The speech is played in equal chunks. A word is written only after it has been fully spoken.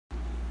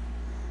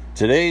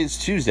Today is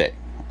Tuesday,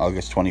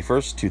 August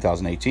 21st,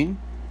 2018.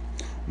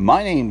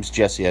 My name's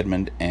Jesse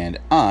Edmond, and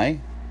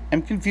I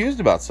am confused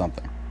about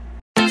something.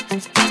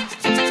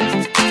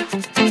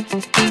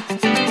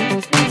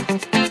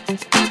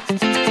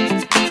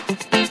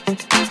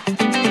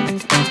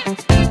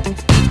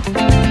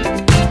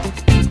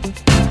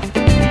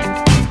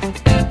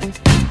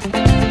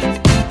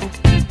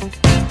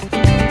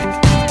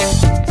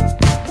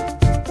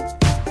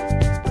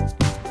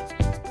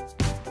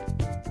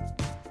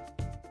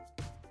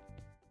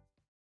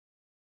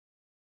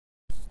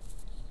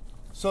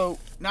 So,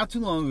 not too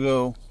long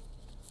ago,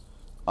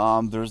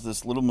 there's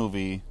this little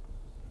movie,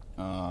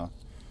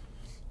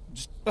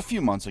 just a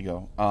few months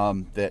ago,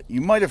 that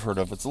you might have heard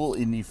of. It's a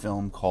little indie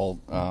film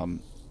called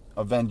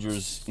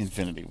Avengers: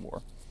 Infinity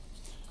War.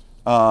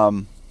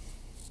 I'm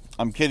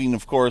kidding,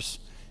 of course.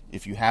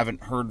 If you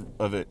haven't heard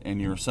of it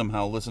and you're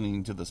somehow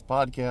listening to this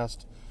podcast,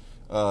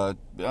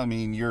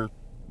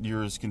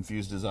 you're as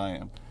confused as I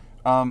am.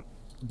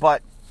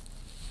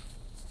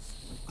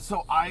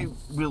 So I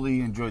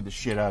really enjoyed the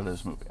shit out of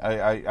this movie.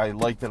 I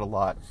liked it a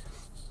lot.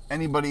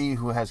 Anybody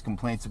who has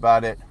complaints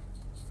about it,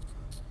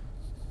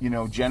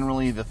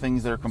 generally the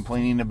things they're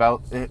complaining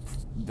about it,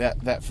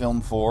 that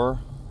film for,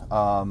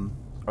 are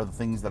the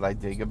things that I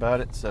dig about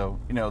it. So,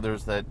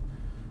 there's that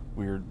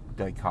weird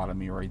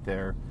dichotomy right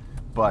there.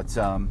 But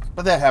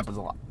that happens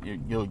a lot.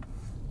 You'll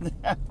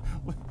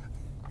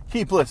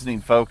keep listening,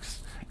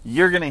 folks.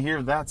 You're going to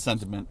hear that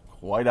sentiment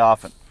quite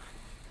often.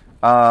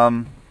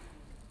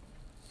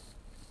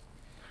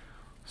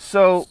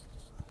 So,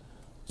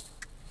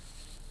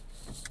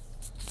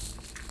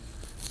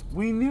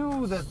 we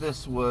knew that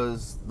this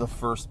was the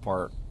first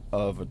part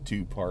of a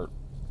two-part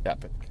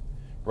epic,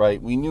 right?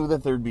 We knew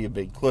that there'd be a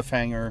big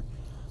cliffhanger.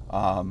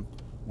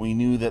 We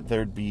knew that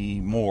there'd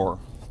be more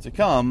to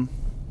come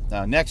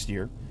next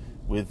year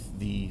with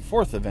the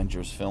fourth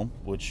Avengers film,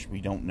 which we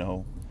don't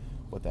know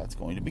what that's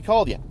going to be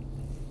called yet.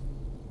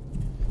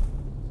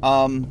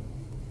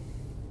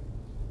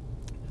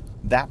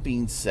 That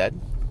being said,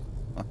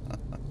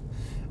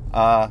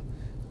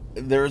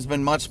 there's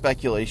been much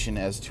speculation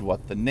as to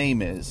what the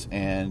name is,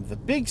 and the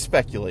big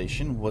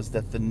speculation was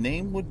that the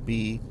name would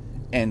be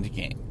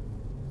Endgame.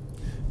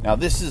 Now,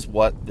 this is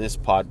what this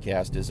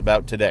podcast is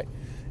about today.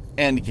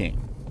 Endgame.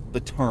 The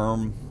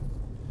term,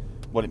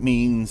 what it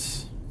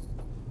means,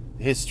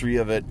 the history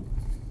of it,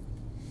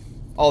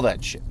 all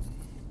that shit.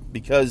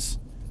 Because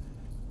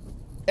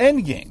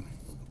Endgame,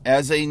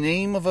 as a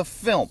name of a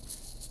film,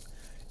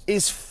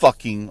 is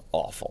fucking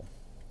awful.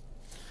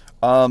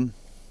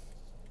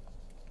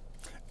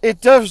 It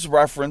does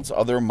reference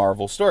other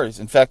Marvel stories.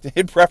 In fact,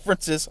 it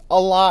references a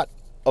lot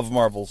of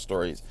Marvel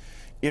stories.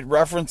 It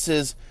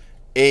references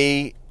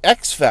a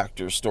X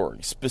Factor story,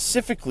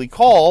 specifically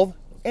called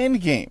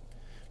Endgame,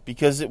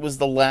 because it was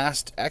the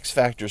last X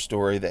Factor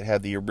story that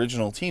had the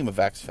original team of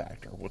X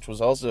Factor, which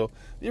was also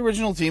the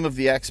original team of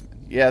the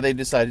X-Men. Yeah, they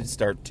decided to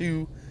start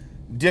two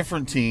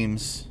different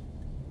teams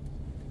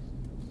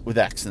with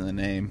X in the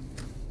name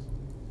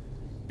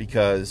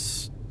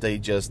because they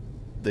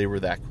were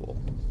that cool.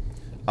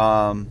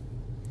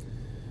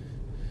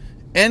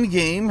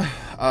 Endgame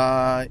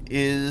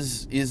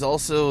is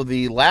also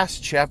the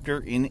last chapter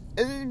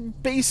in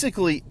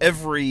basically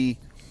every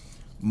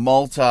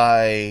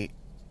multi-issue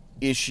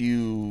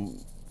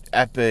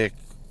epic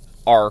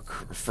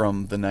arc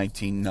from the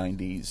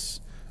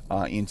 1990s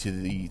into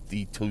the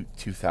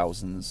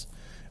 2000s.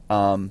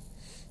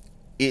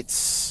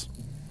 It's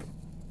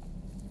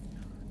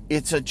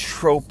a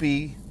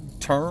tropey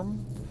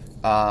term.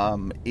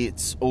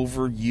 It's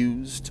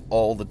overused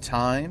all the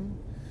time.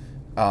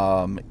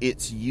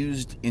 It's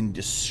used in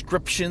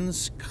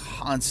descriptions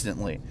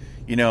constantly.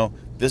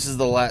 This is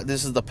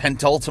the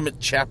penultimate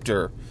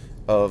chapter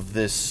of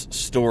this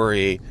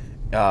story,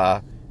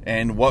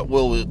 and what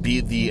will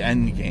be the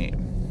end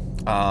game?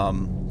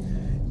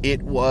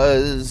 It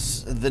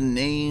was the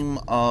name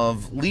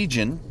of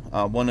Legion.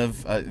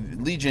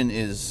 Legion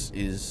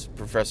is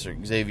Professor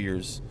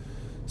Xavier's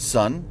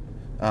son,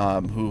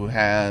 who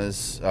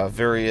has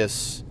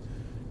various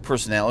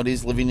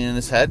personalities living in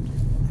his head.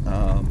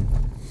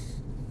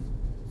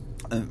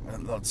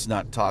 And let's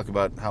not talk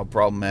about how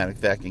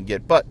problematic that can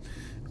get. But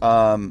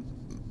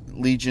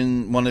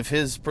Legion, one of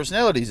his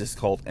personalities is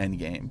called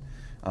Endgame,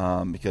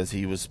 because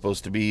he was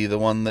supposed to be the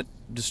one that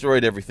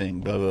destroyed everything.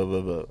 Blah, blah,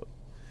 blah, blah.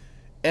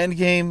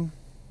 Endgame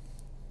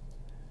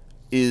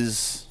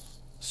is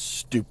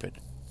stupid.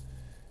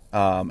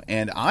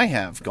 And I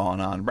have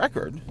gone on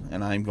record,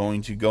 and I'm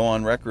going to go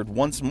on record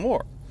once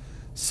more,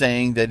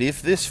 saying that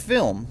if this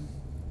film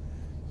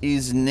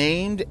is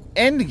named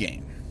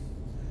Endgame,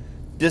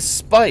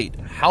 despite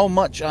how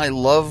much I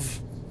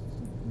love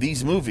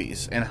these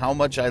movies and how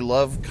much I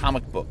love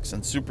comic books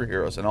and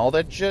superheroes and all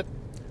that shit,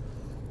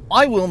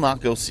 I will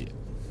not go see it.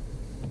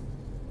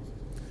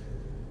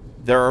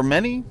 There are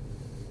many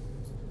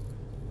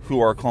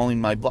who are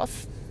calling my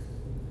bluff,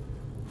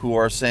 who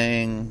are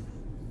saying,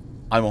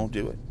 I won't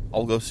do it.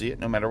 I'll go see it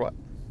no matter what.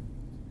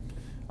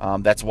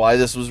 That's why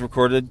this was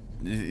recorded.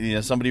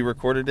 Somebody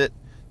recorded it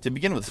to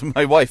begin with.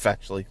 My wife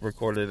actually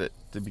recorded it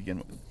to begin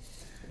with.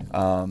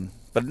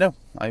 But no,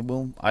 I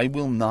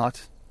will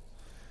not.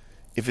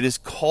 If it is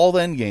called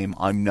Endgame,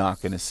 I'm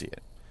not going to see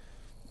it.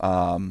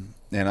 And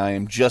I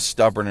am just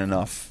stubborn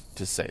enough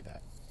to say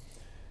that.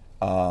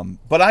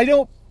 But I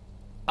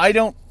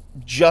don't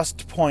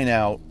just point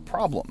out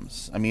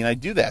problems. I mean, I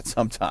do that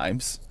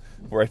sometimes,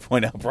 where I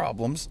point out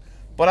problems.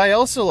 But I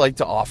also like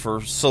to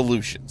offer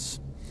solutions.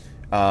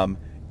 And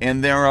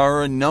there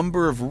are a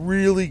number of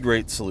really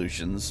great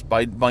solutions.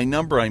 By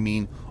number, I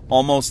mean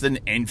almost an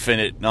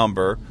infinite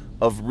number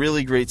of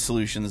really great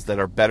solutions that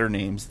are better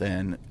names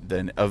than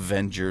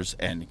Avengers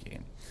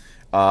Endgame.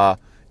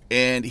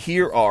 And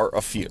here are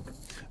a few.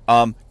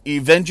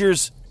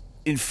 Avengers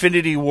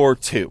Infinity War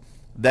 2.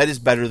 That is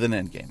better than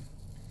Endgame.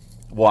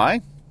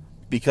 Why?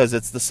 Because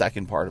it's the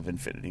second part of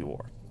Infinity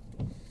War.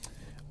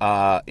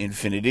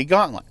 Infinity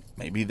Gauntlet.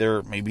 Maybe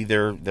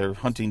they're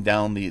hunting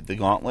down the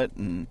gauntlet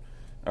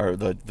or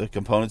the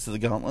components of the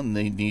gauntlet, and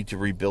they need to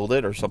rebuild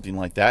it or something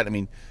like that. I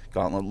mean,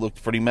 Gauntlet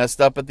looked pretty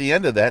messed up at the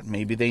end of that.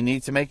 Maybe they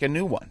need to make a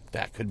new one.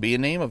 That could be a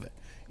name of it.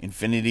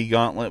 Infinity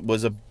Gauntlet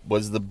was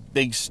the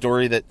big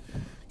story that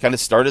kind of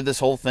started this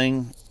whole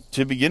thing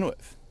to begin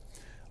with.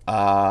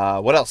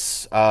 What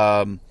else?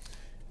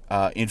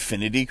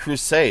 Infinity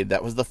Crusade.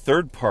 That was the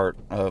third part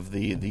of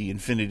the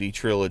Infinity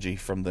Trilogy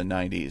from the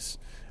 90s.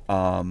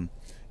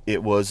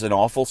 It was an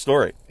awful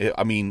story.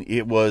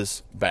 It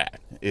was bad.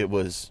 It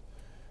was,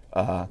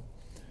 it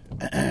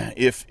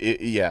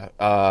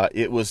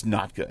was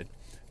not good.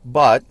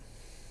 But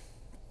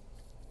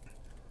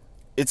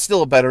it's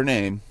still a better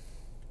name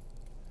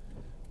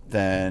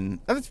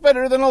it's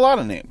better than a lot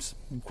of names,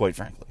 quite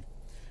frankly.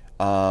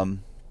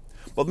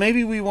 But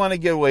maybe we want to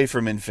get away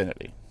from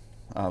Infinity.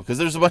 Because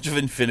there's a bunch of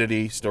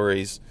Infinity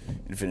stories.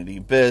 Infinity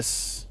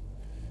Abyss.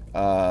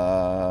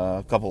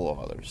 A couple of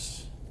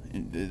others.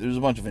 There's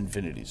a bunch of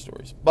Infinity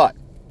stories. But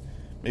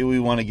maybe we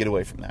want to get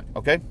away from that,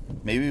 okay?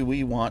 Maybe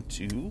we want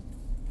to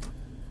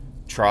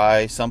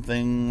try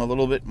something a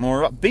little bit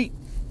more upbeat.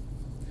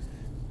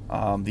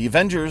 The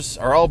Avengers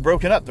are all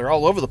broken up. They're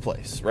all over the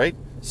place, right?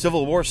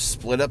 Civil War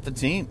split up the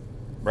team,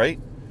 right?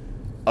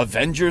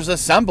 Avengers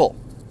Assemble.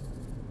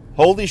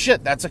 Holy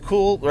shit, that's a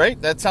cool,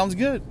 right? That sounds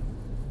good,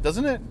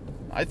 doesn't it?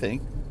 I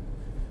think.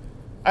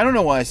 I don't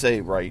know why I say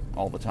right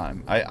all the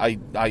time. I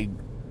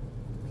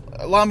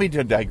allow me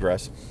to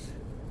digress.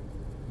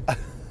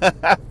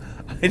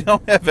 I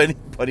don't have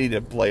anybody to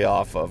play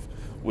off of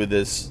with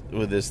this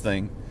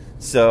thing,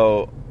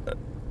 so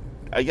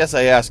I guess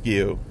I ask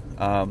you.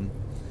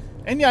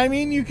 And yeah, I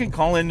mean, you can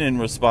call in and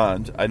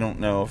respond. I don't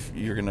know if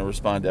you're going to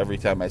respond every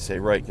time I say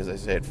right, because I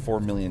say it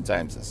 4 million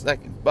times a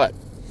second. But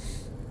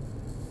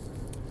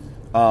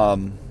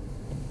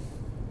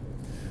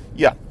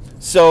yeah.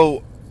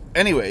 So,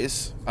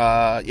 anyways,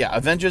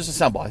 Avengers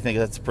Assemble. I think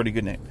that's a pretty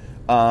good name.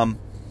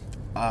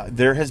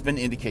 There has been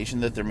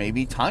indication that there may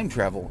be time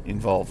travel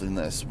involved in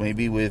this.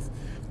 Maybe with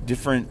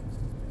different,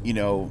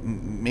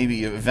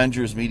 maybe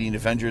Avengers meeting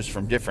Avengers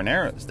from different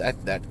eras.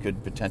 That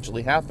could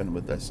potentially happen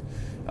with this.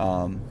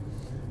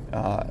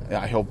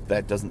 I hope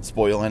that doesn't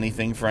spoil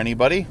anything for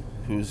anybody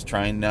who's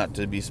trying not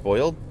to be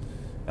spoiled.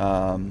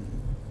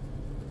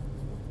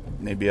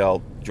 Maybe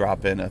I'll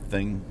drop in a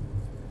thing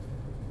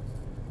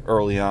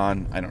early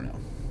on. I don't know.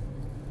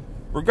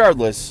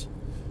 Regardless,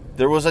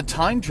 there was a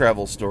time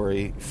travel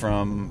story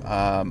from,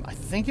 I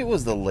think it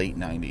was the late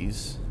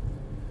 90s,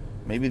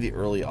 maybe the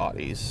early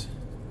aughties,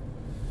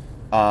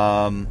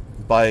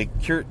 by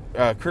Kurt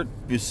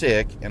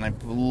Busiek, and I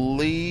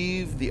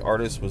believe the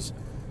artist was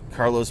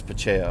Carlos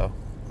Pacheco.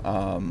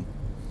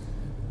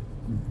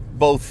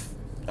 Both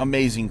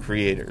amazing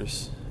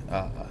creators.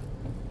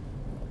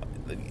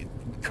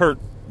 Kurt,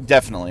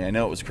 definitely. I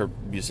know it was Kurt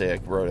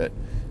Busiek wrote it.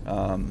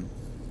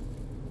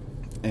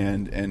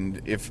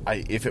 And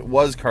if it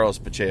was Carlos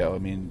Pacheco, I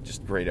mean,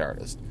 just great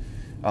artist.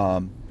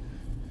 But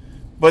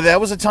that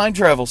was a time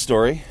travel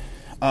story.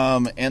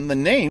 And the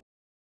name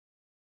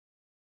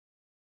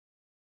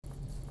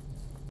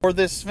for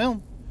this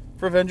film,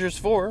 for Avengers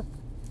 4,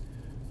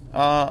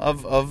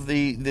 of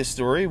this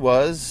story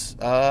was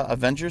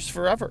Avengers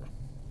Forever.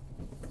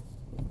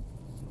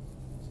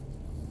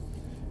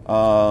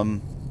 I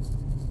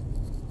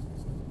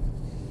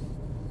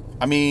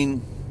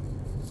mean,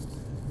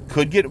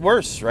 could get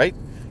worse, right?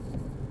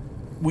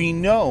 We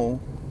know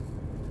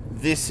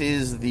this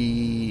is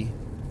the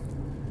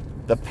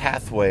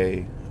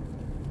pathway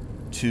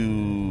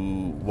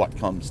to what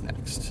comes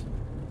next.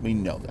 We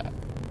know that.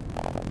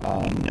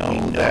 We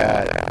know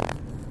that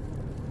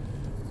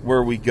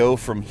where we go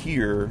from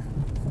here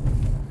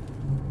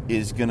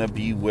is going to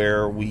be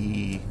where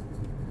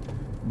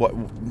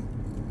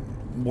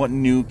what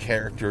new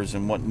characters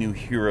and what new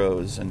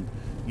heroes and,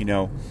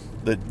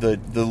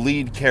 the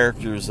lead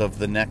characters of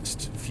the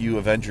next few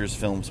Avengers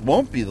films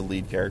won't be the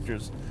lead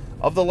characters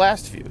of the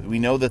last few. We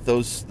know that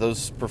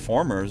those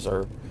performers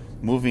are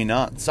moving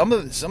on. Some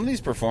of these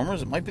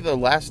performers, it might be their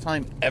last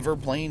time ever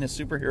playing a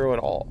superhero at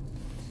all.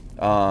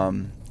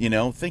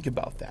 Think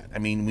about that. I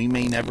mean, we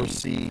may never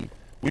see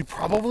we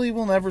probably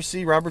will never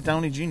see Robert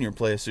Downey Jr.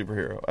 play a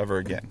superhero ever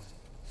again.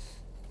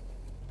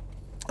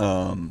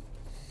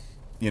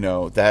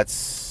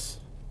 That's...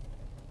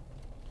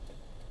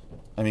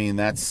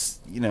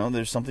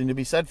 there's something to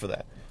be said for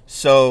that.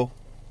 So,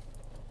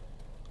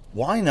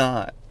 why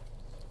not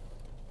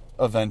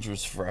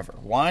Avengers Forever?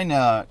 Why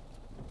not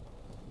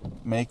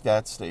make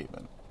that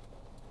statement?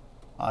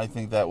 I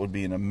think that would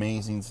be an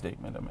amazing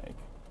statement to make.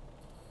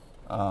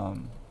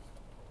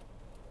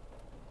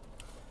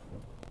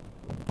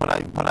 But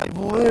I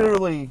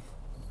literally,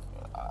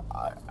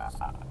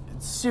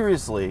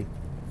 seriously,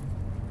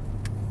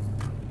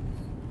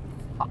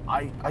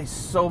 I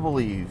so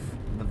believe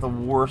that the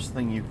worst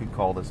thing you could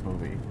call this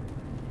movie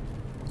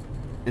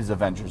is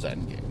Avengers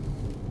Endgame.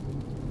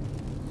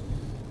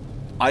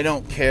 I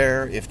don't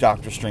care if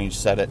Doctor Strange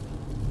said it.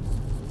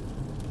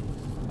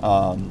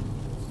 I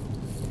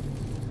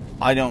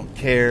don't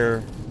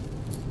care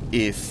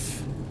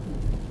if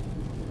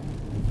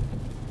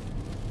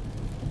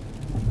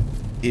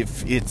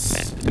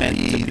it's meant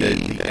to be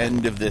the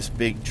end of this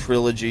big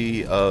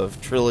trilogy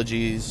of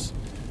trilogies,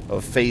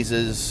 of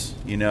phases,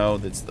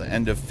 that's the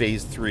end of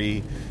phase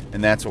 3,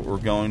 and that's what we're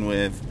going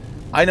with.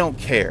 I don't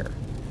care.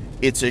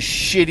 It's a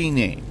shitty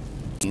name.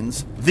 It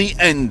means the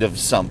end of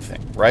something,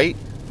 right?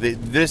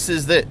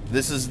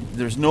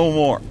 There's no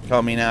more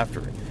coming after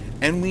it.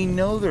 And we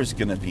know there's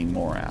going to be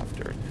more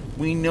after it.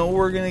 We know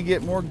we're going to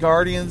get more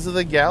Guardians of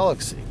the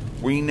Galaxy.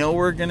 We know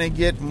we're going to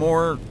get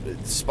more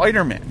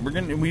Spider-Man. We're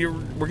going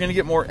to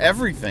get more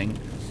everything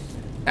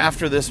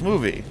after this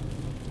movie.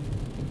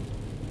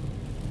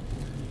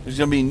 There's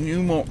going to be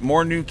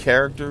more new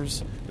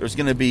characters. There's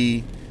going to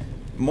be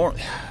more...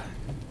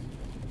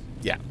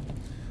 Yeah.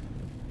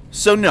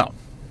 So no.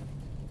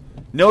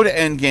 No to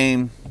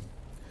Endgame.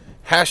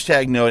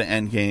 Hashtag no to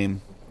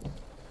Endgame.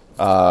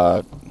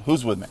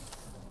 Who's with me?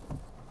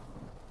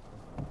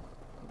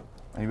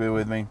 Anybody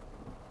with me?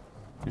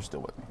 You're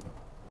still with me.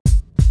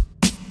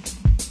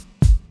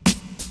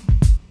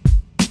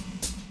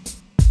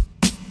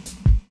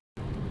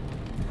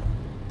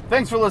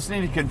 Thanks for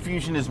listening to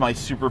Confusion is My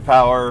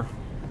Superpower.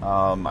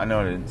 I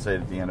know I didn't say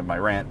it at the end of my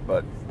rant,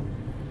 but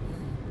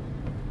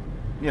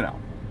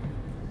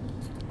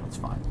it's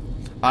fine.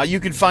 You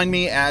can find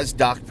me as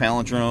Doc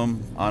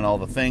Palindrome on all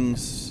the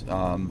things.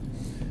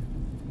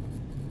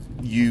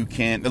 You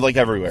can, like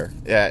everywhere.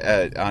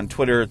 On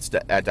Twitter, it's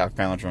at Doc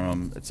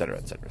Palindrome, etc.,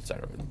 etc.,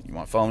 etc. You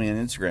want to follow me on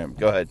Instagram?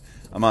 Go ahead.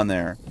 I'm on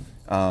there.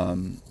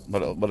 But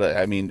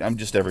I'm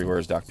just everywhere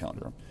as Doc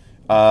Palindrome.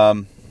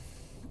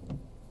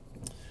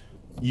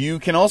 You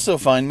can also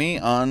find me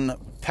on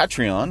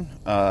Patreon,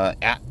 not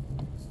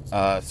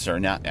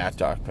at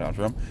Doc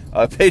Palindrome,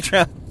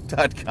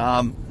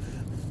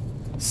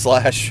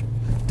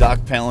 patreon.com/Doc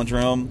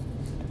Palindrome.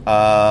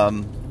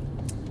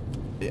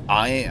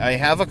 I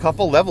have a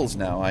couple levels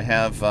now. I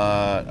have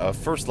a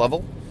first level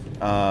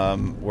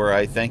where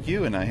I thank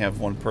you, and I have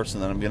one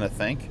person that I'm going to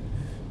thank.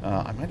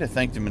 I might have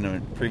thanked him in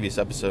a previous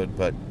episode,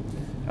 but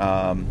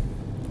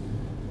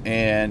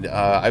and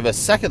I have a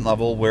second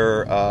level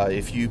where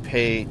if you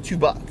pay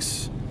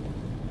 $2,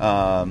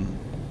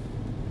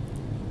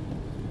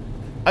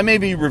 I may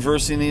be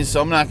reversing these,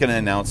 so I'm not going to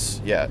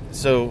announce yet.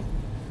 So,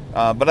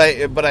 but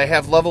I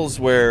have levels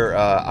where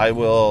I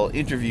will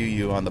interview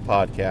you on the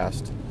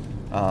podcast.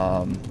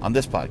 On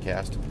this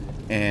podcast,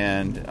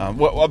 and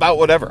about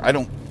whatever. I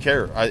don't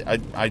care.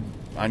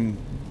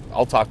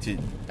 I'll talk to you.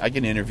 I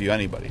can interview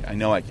anybody. I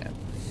know I can.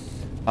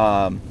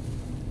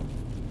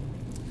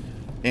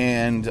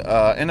 And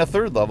a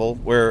third level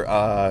where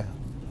I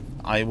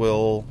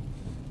will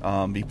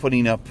be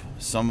putting up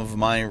some of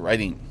my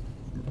writing.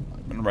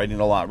 I've been writing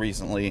a lot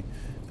recently.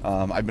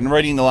 I've been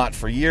writing a lot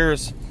for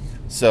years.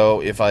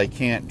 So if I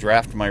can't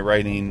draft my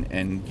writing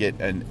and get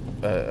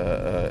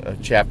a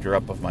chapter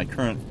up of my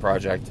current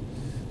project,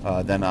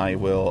 then I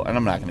will, and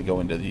I'm not going to go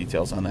into the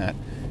details on that.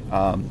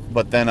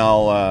 But then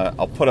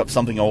I'll put up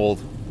something old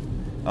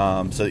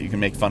so that you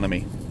can make fun of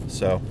me.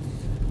 So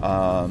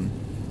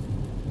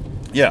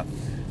yeah.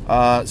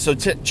 So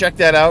check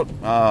that out.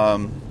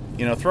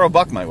 Throw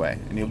 $1 my way,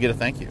 and you'll get a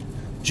thank you.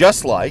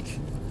 Just like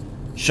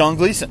Sean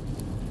Gleason.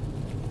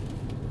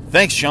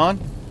 Thanks, Sean.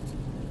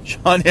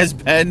 Sean has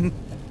been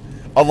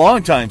a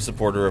longtime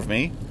supporter of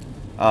me.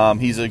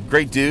 He's a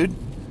great dude.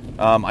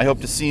 I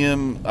hope to see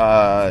him.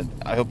 I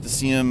hope to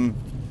see him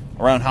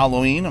around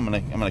Halloween. I'm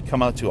gonna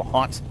come out to a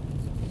haunt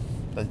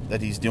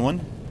that he's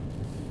doing.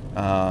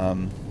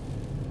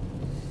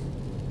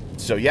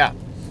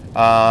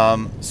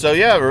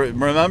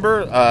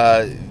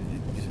 Remember,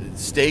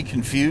 stay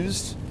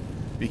confused,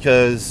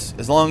 because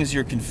as long as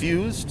you're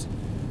confused,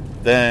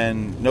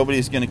 then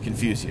nobody's gonna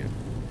confuse you.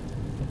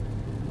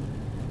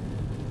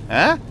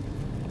 Huh?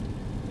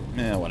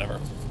 Whatever.